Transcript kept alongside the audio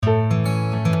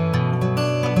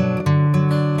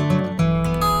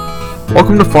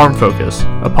Welcome to Farm Focus,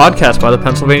 a podcast by the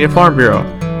Pennsylvania Farm Bureau.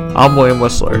 I'm William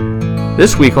Whistler.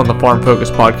 This week on the Farm Focus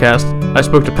podcast, I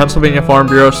spoke to Pennsylvania Farm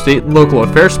Bureau State and Local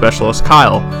Affairs Specialist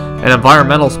Kyle and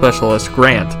Environmental Specialist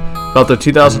Grant about the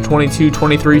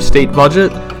 2022-23 state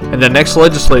budget and the next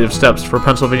legislative steps for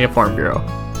Pennsylvania Farm Bureau.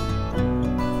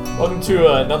 Welcome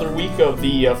to another week of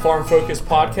the Farm Focus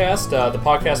podcast, the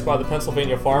podcast by the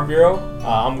Pennsylvania Farm Bureau.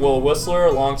 I'm Will Whistler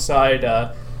alongside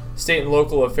State and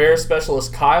Local Affairs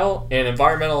Specialist Kyle and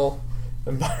Environmental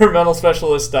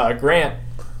Specialist Grant.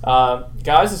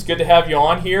 Guys, it's good to have you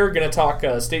on here. Going to talk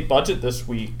state budget this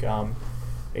week. I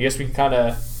guess we can kind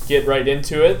of get right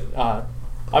into it.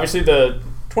 Obviously, the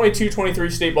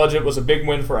 22-23 state budget was a big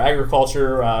win for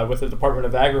agriculture, with the Department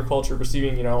of Agriculture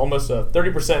receiving almost a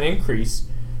 30% increase.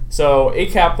 So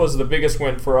ACAP was the biggest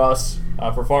win for us,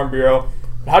 for Farm Bureau.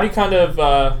 How do you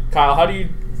Kyle, how do you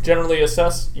generally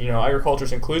assess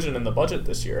agriculture's inclusion in the budget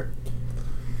this year?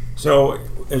 So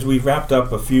as we've wrapped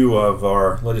up a few of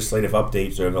our legislative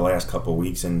updates over the last couple of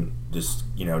weeks and just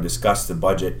discussed the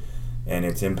budget and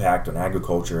its impact on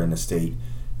agriculture in the state,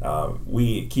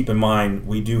 we keep in mind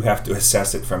we do have to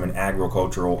assess it from an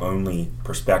agricultural only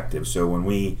perspective. So when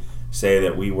we say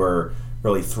that we were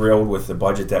really thrilled with the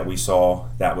budget that we saw,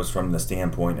 that was from the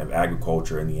standpoint of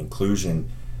agriculture and the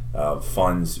inclusion of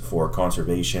funds for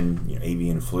conservation,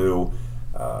 avian flu,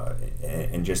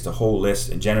 and just a whole list.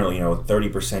 And generally,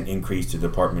 30% increase to the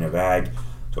Department of Ag.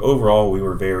 So overall, we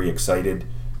were very excited,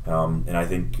 and I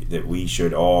think that we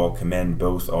should all commend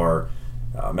both our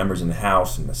members in the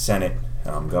House and the Senate,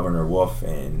 Governor Wolf,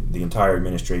 and the entire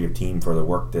administrative team for the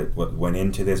work that went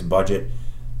into this budget.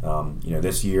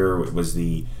 This year was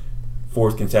the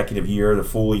fourth consecutive year, the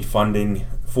full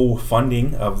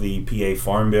funding of the PA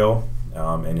Farm Bill.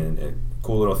 And a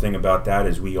cool little thing about that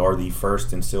is we are the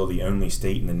first and still the only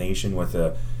state in the nation with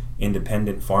a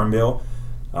independent farm bill.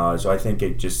 So I think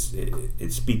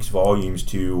it speaks volumes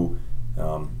to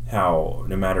how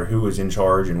no matter who is in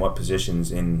charge and what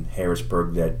positions in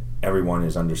Harrisburg, that everyone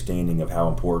is understanding of how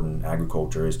important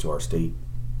agriculture is to our state.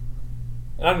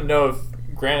 I don't know if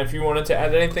Grant, if you wanted to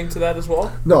add anything to that as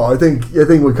well? No, I think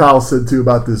what Kyle said too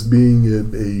about this being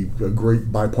a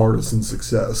great bipartisan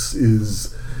success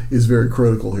is very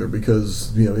critical here,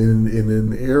 because in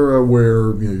an era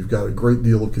where you've got a great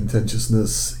deal of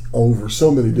contentiousness over so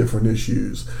many different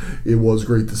issues, it was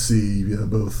great to see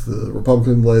both the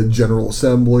Republican-led General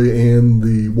Assembly and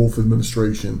the Wolf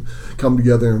administration come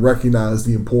together and recognize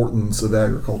the importance of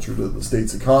agriculture to the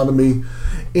state's economy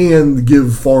and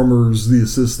give farmers the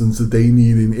assistance that they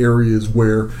need in areas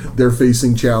where they're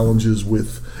facing challenges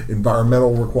with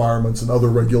environmental requirements and other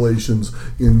regulations,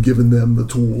 and giving them the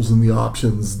tools and the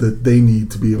options that they need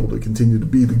to be able to continue to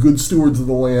be the good stewards of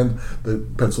the land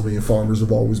that Pennsylvania farmers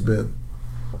have always been.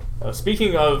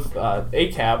 Speaking of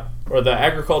ACAP, or the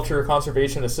Agriculture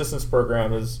Conservation Assistance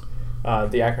Program is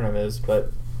the acronym is,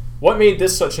 but what made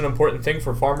this such an important thing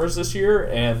for farmers this year?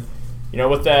 And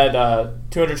with that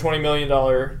 $220 million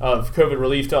of COVID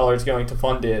relief dollars going to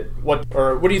fund it, what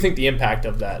do you think the impact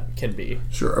of that can be?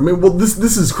 Sure.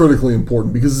 This is critically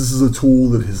important because this is a tool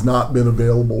that has not been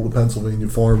available to Pennsylvania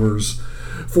farmers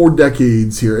for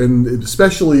decades here, and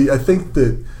especially I think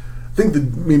that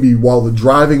maybe while the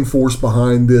driving force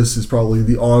behind this is probably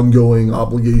the ongoing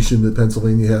obligation that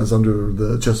Pennsylvania has under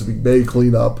the Chesapeake Bay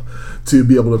cleanup to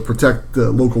be able to protect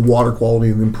local water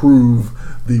quality and improve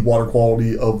the water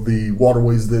quality of the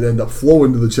waterways that end up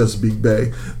flowing to the Chesapeake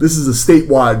Bay. This is a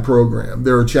statewide program.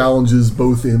 There are challenges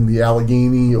both in the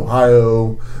Allegheny,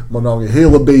 Ohio,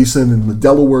 Monongahela Basin and the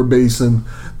Delaware Basin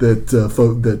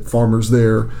that farmers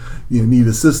there need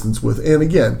assistance with. And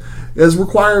again, as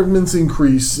requirements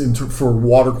increase for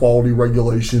water quality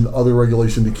regulation, other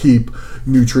regulation to keep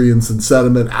nutrients and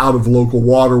sediment out of local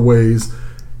waterways,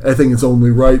 I think it's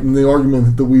only right. And the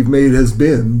argument that we've made has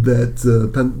been that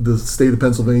the state of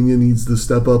Pennsylvania needs to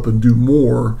step up and do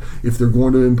more if they're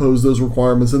going to impose those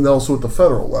requirements, and also at the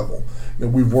federal level.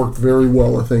 We've worked very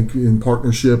well, I think, in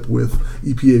partnership with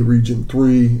EPA Region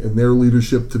 3 and their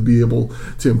leadership to be able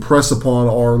to impress upon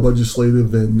our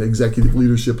legislative and executive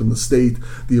leadership in the state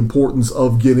the importance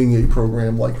of getting a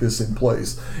program like this in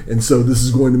place. And so this is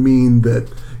going to mean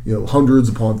that hundreds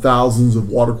upon thousands of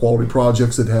water quality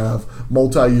projects that have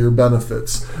multi-year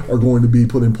benefits are going to be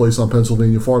put in place on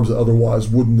Pennsylvania farms that otherwise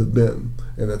wouldn't have been.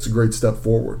 And that's a great step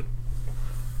forward.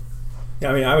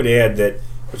 Yeah, I would add that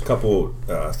there's a couple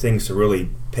things to really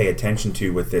pay attention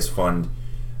to with this fund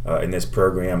in this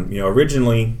program.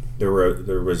 Originally there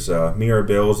was mirror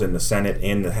bills in the Senate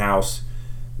and the House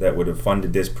that would have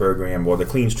funded this program. Well, the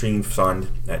Clean Stream Fund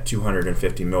at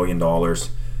 $250 million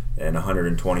and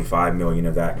 $125 million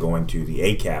of that going to the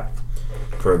ACAP.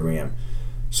 program.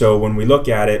 So when we look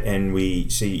at it and we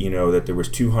see, that there was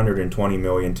 $220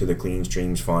 million to the Clean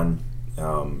Streams Fund,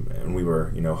 and we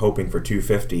were, hoping for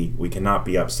 $250, we cannot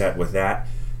be upset with that.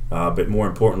 But more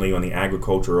importantly, on the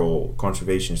Agricultural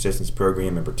Conservation Assistance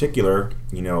Program in particular,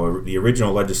 the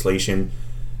original legislation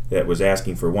that was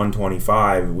asking for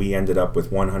 $125, we ended up with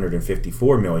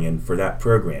 $154 million for that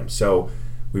program. So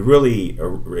we really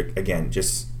are, again,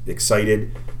 just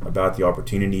excited about the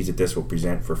opportunities that this will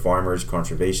present for farmers,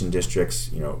 conservation districts,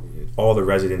 all the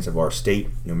residents of our state,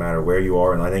 no matter where you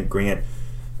are. And I think Grant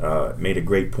made a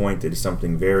great point that is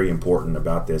something very important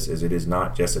about this, is it is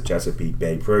not just a Chesapeake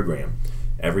Bay program.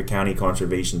 Every county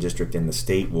conservation district in the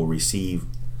state will receive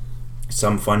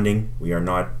some funding. We are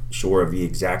not sure of the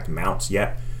exact amounts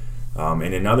yet.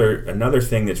 And another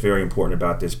thing that's very important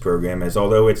about this program is,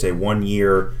 although it's a 1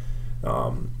 year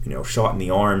shot in the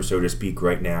arm, so to speak,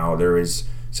 right now, there is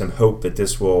some hope that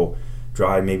this will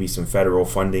drive maybe some federal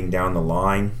funding down the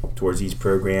line towards these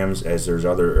programs, as there's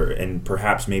other, and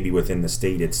perhaps maybe within the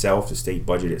state itself, the state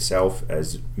budget itself,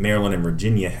 as Maryland and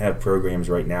Virginia have programs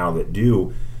right now that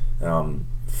do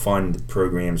fund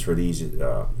programs for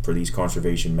these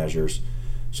conservation measures.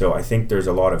 So I think there's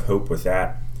a lot of hope with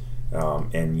that.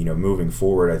 And moving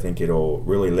forward, I think it'll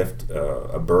really lift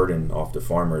a burden off the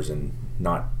farmers and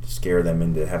not scare them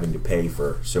into having to pay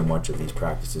for so much of these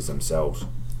practices themselves.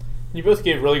 You both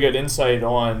gave really good insight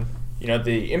on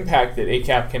the impact that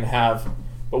ACAP can have,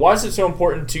 but why is it so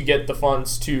important to get the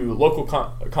funds to local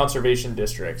conservation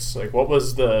districts? Like, what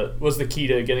was the key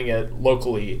to getting it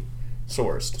locally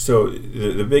sourced? So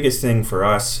the biggest thing for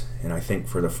us, and I think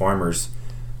for the farmers,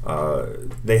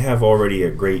 they have already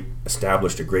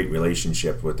established a great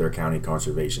relationship with their county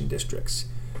conservation districts.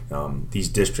 These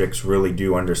districts really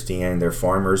do understand their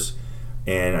farmers,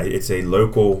 and it's a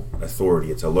local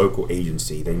authority. It's a local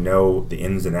agency. They know the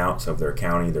ins and outs of their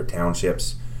county, their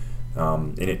townships,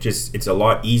 and it's a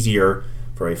lot easier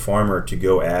for a farmer to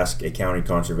go ask a county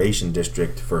conservation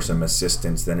district for some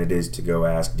assistance than it is to go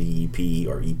ask DEP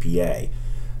or EPA.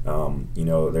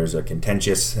 There's a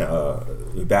contentious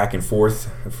back and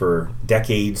forth for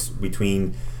decades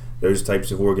between those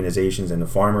types of organizations and the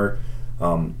farmer,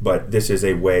 but this is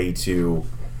a way to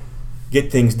get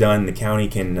things done. The county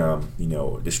can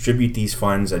distribute these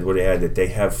funds. I would add that they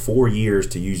have 4 years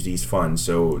to use these funds.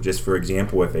 So just for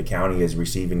example, if a county is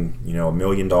receiving $1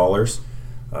 million,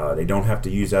 they don't have to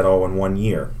use that all in 1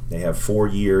 year. They have 4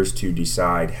 years to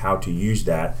decide how to use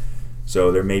that. So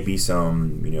there may be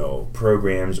some,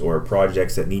 programs or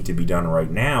projects that need to be done right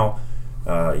now.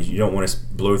 You don't want to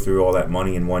blow through all that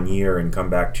money in 1 year and come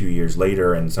back 2 years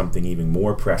later and something even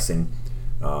more pressing.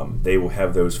 They will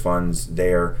have those funds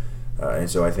there. And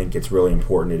so I think it's really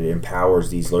important. It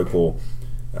empowers these local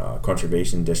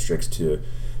conservation districts to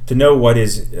know what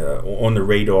is on the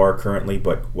radar currently,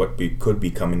 but what could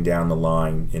be coming down the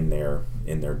line in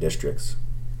their districts.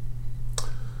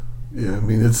 Yeah, I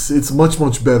mean, it's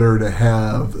much better to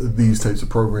have these types of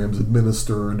programs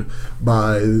administered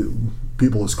by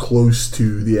people as close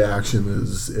to the action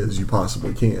as you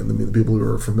possibly can. I mean, the people who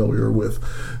are familiar with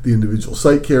the individual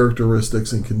site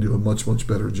characteristics and can do a much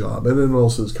better job. And then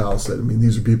also, as Kyle said, I mean,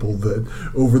 these are people that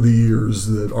over the years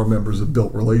that our members have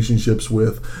built relationships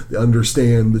with. They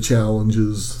understand the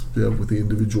challenges with the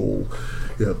individual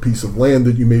piece of land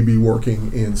that you may be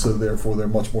working, and so therefore they're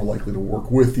much more likely to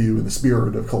work with you in the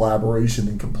spirit of collaboration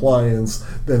and compliance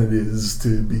than it is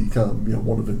to become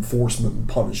one of enforcement and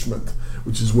punishment,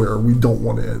 which is where we don't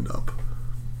want to end up.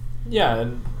 Yeah,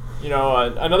 and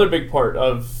another big part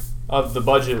of the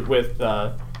budget with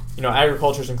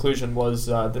agriculture's inclusion was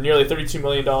the nearly $32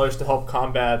 million to help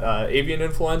combat avian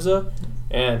influenza,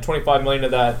 and $25 million of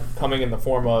that coming in the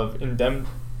form of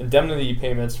indemnity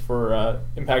payments for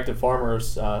impacted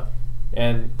farmers,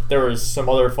 and there was some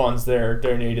other funds there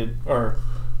donated or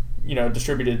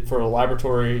distributed for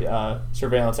laboratory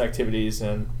surveillance activities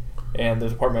and the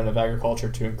Department of Agriculture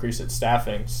to increase its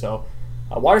staffing. So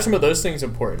why are some of those things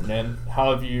important, and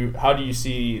how do you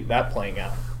see that playing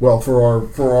out? Well, for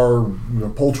our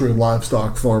poultry and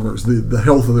livestock farmers, the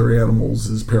health of their animals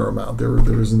is paramount. There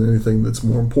isn't anything that's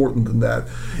more important than that.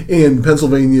 And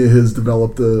Pennsylvania has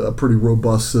developed a pretty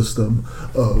robust system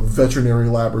of veterinary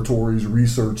laboratories,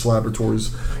 research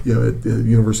laboratories, at the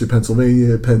University of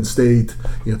Pennsylvania, at Penn State,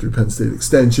 through Penn State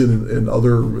Extension and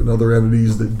other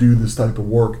entities that do this type of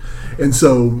work. And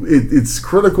so it's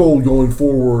critical going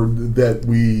forward that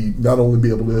we not only be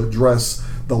able to address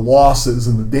the losses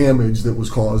and the damage that was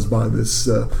caused by this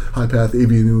high-path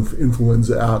avian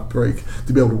influenza outbreak,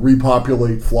 to be able to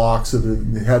repopulate flocks that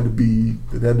had to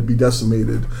be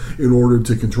decimated in order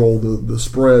to control the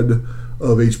spread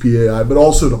of HPAI, but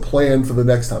also to plan for the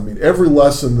next time. I mean, every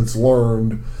lesson that's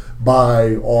learned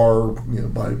by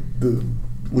by the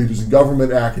leaders in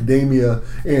government, academia,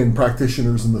 and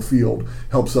practitioners in the field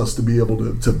helps us to be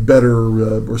able to better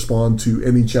respond to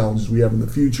any challenges we have in the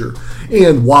future.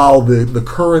 And while the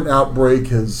current outbreak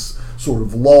has sort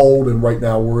of lulled, and right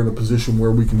now we're in a position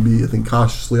where we can be, I think,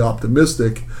 cautiously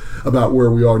optimistic about where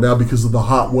we are now because of the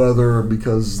hot weather and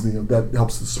because that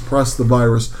helps to suppress the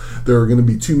virus. There are going to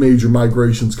be 2 major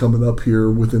migrations coming up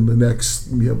here within the next,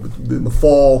 in the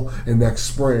fall and next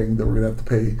spring that we're going to have to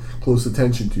pay close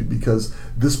attention to, because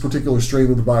this particular strain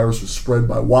of the virus was spread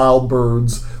by wild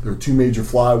birds. There are 2 major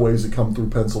flyways that come through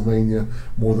Pennsylvania.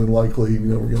 More than likely,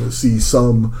 we're going to see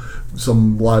some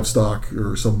livestock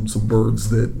or some birds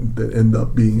that end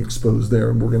up being exposed there,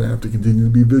 and we're going to have to continue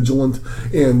to be vigilant.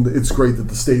 And it's great that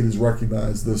the state has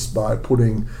recognized this by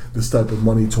putting this type of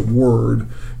money toward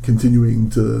continuing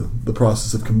to the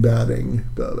process of combating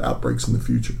outbreaks in the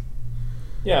future.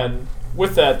 Yeah, and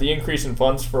with that, the increase in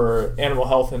funds for Animal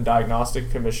Health and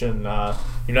Diagnostic Commission, that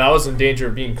was in danger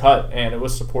of being cut, and it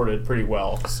was supported pretty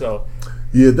well. So.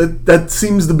 Yeah, that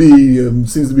seems to be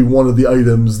one of the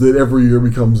items that every year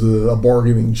becomes a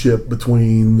bargaining chip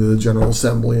between the General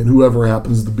Assembly and whoever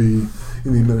happens to be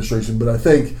in the administration. But I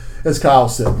think, as Kyle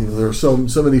said, there are so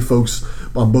many folks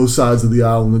on both sides of the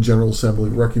aisle in the General Assembly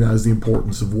recognize the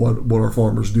importance of what our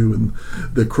farmers do and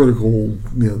the critical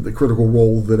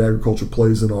role that agriculture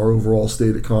plays in our overall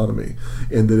state economy,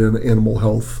 and that animal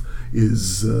health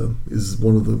is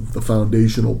one of the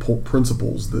foundational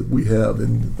principles that we have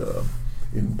in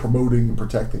promoting and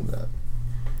protecting that.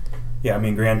 Yeah,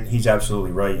 Grant, he's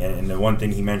absolutely right. And the one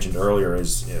thing he mentioned earlier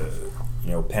is,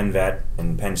 Penn Vet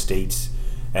and Penn State's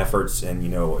efforts and,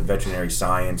 veterinary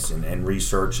science and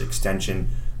research extension.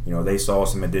 They saw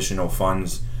some additional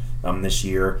funds this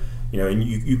year. And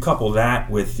you couple that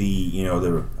with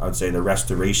I would say the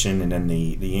restoration and then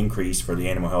the increase for the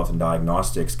Animal Health and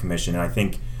Diagnostics Commission. And I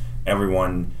think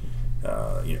everyone,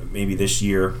 maybe this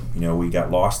year, we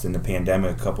got lost in the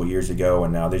pandemic a couple years ago,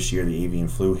 and now this year the avian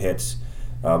flu hits.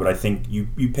 But I think you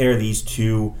pair these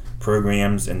 2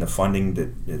 programs and the funding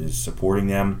that is supporting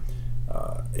them,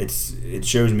 it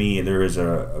shows me there is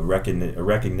a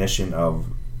recognition of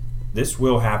this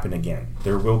will happen again.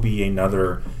 There will be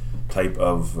another type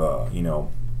of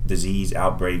disease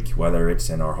outbreak, whether it's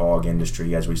in our hog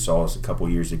industry, as we saw a couple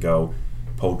years ago,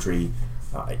 poultry.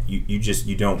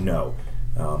 You don't know.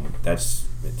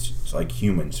 It's like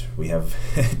humans. We have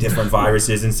different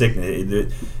viruses and sickness.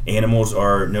 The animals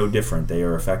are no different. They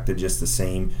are affected just the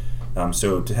same.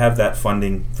 So to have that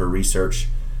funding for research,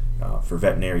 for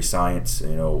veterinary science,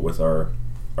 with our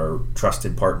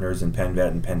trusted partners in Penn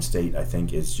Vet and Penn State, I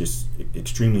think is just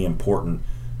extremely important,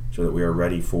 so that we are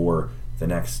ready for the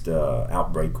next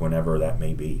outbreak, whenever that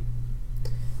may be.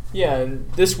 Yeah, and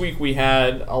this week we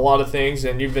had a lot of things,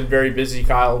 and you've been very busy,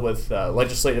 Kyle, with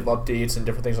legislative updates and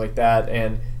different things like that,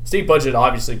 and state budget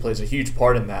obviously plays a huge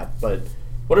part in that. But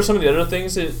what are some of the other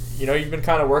things that you've been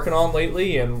kind of working on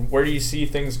lately, and where do you see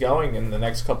things going in the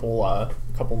next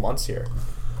couple months here?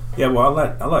 Yeah, well,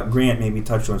 I'll let Grant maybe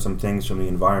touch on some things from the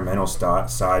environmental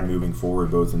side moving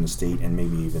forward, both in the state and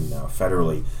maybe even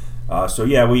federally.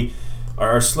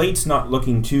 Our slate's not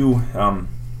looking too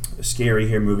scary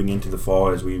here moving into the fall,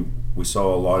 as we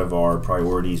saw a lot of our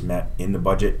priorities met in the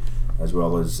budget, as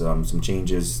well as some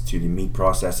changes to the meat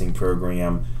processing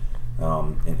program,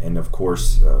 and of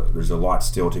course there's a lot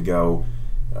still to go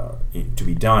to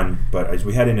be done. But as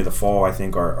we head into the fall, I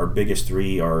think our biggest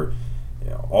 3 are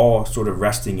all sort of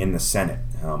resting in the Senate.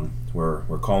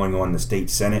 We're calling on the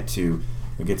state Senate to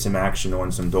get some action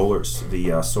on some dollars,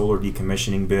 the solar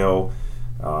decommissioning bill,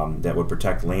 that would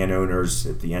protect landowners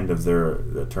at the end of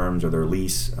the terms of their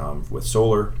lease with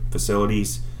solar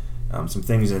facilities. Some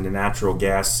things in the natural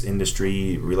gas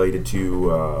industry related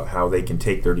to how they can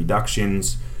take their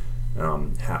deductions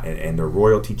and their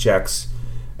royalty checks,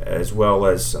 as well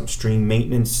as some stream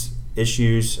maintenance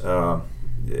issues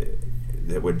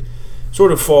that would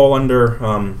sort of fall under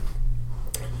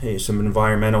some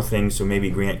environmental things. So maybe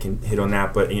Grant can hit on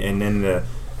that. And then the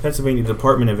Pennsylvania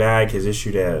Department of Ag has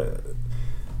issued an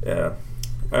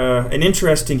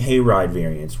interesting hayride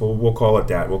variance. We'll call it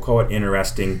that. We'll call it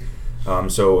interesting.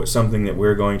 So something that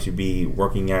we're going to be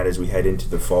working at as we head into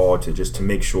the fall, to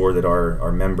make sure that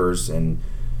our members and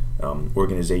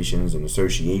organizations and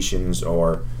associations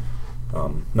are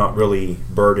not really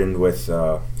burdened with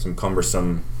some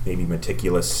cumbersome, maybe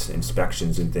meticulous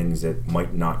inspections and things that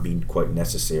might not be quite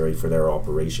necessary for their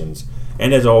operations.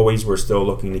 And as always, we're still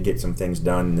looking to get some things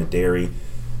done in the dairy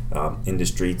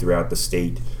industry throughout the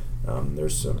state.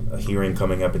 There's a hearing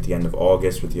coming up at the end of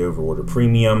August with the over-order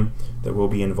premium that we'll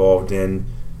be involved in,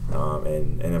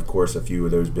 and of course a few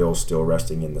of those bills still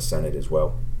resting in the Senate as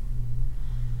well.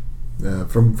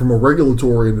 From a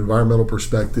regulatory and environmental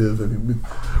perspective, I mean,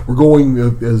 we're going,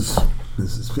 as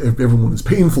everyone is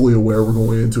painfully aware, we're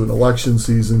going into an election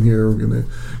season here. We're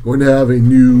going to have a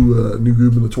new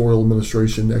gubernatorial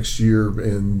administration next year,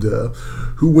 and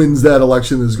who wins that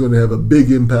election is going to have a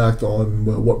big impact on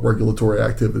what regulatory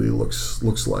activity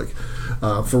looks like.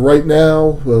 For right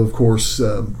now, of course,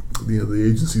 the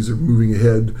agencies are moving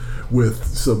ahead with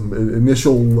some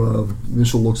initial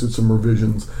looks at some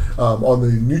revisions. On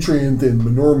the nutrient and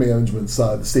manure management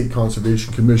side, the State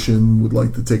Conservation Commission would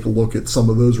like to take a look at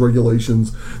some of those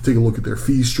regulations, take a look at their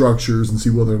fee structures and see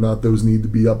whether or not those need to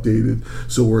be updated.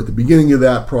 So we're at the beginning of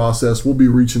that process. We'll be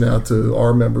reaching out to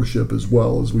our membership as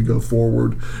well as we go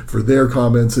forward for their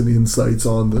comments and insights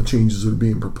on the changes that are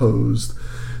being proposed,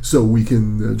 so we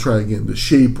can try again to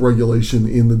shape regulation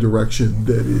in the direction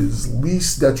that is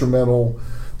least detrimental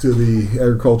to the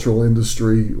agricultural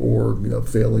industry, or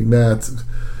failing that,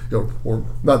 or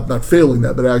not failing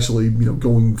that, but actually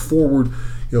going forward,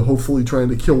 hopefully trying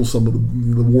to kill some of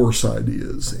the worse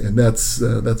ideas, and that's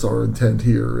our intent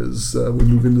here as we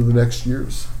move into the next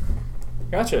years.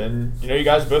 Gotcha. And you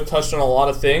guys both touched on a lot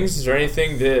of things. Is there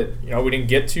anything that we didn't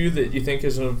get to that you think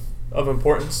is of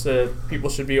importance that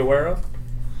people should be aware of?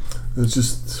 It's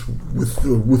just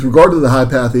with regard to the high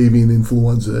path avian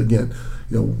influenza. Again,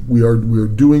 we are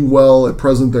doing well at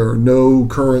present. There are no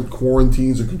current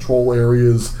quarantines or control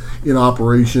areas in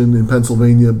operation in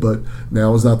Pennsylvania, but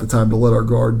now is not the time to let our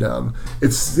guard down.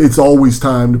 It's always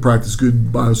time to practice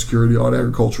good biosecurity on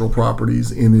agricultural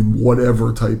properties and in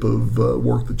whatever type of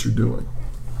work that you're doing.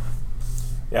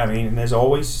 Yeah, and as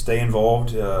always, stay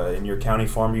involved in your county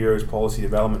farm bureau's policy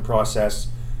development process.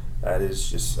 That is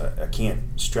just, I can't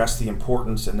stress the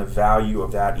importance and the value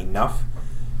of that enough.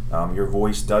 Your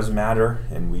voice does matter,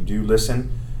 and we do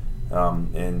listen.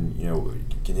 And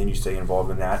continue to stay involved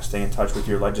in that. Stay in touch with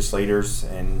your legislators,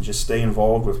 and just stay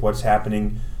involved with what's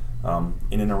happening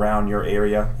in and around your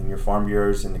area, in your farm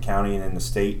bureaus, in the county and in the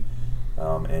state,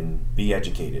 and be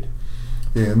educated.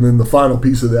 Yeah, and then the final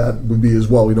piece of that would be as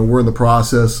well, we're in the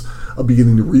process of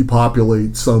beginning to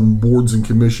repopulate some boards and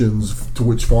commissions to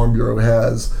which Farm Bureau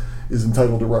is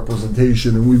entitled to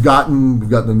representation, and we've gotten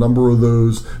a number of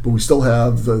those, but we still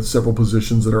have several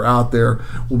positions that are out there.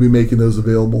 We'll be making those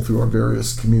available through our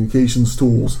various communications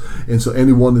tools, and so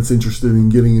anyone that's interested in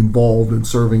getting involved and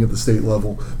serving at the state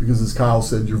level, because as Kyle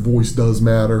said, your voice does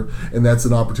matter, and that's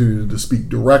an opportunity to speak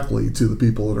directly to the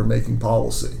people that are making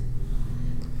policy.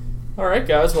 All right,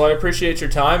 guys. Well, I appreciate your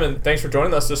time, and thanks for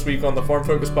joining us this week on the Farm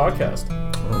Focus podcast.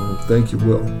 Thank you,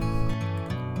 Will.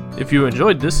 If you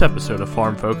enjoyed this episode of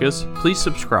Farm Focus, please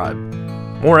subscribe.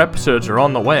 More episodes are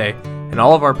on the way, and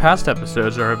all of our past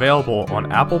episodes are available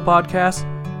on Apple Podcasts,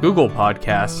 Google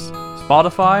Podcasts,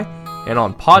 Spotify, and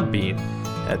on Podbean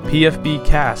at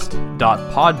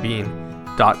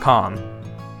pfbcast.podbean.com.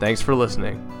 Thanks for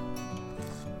listening.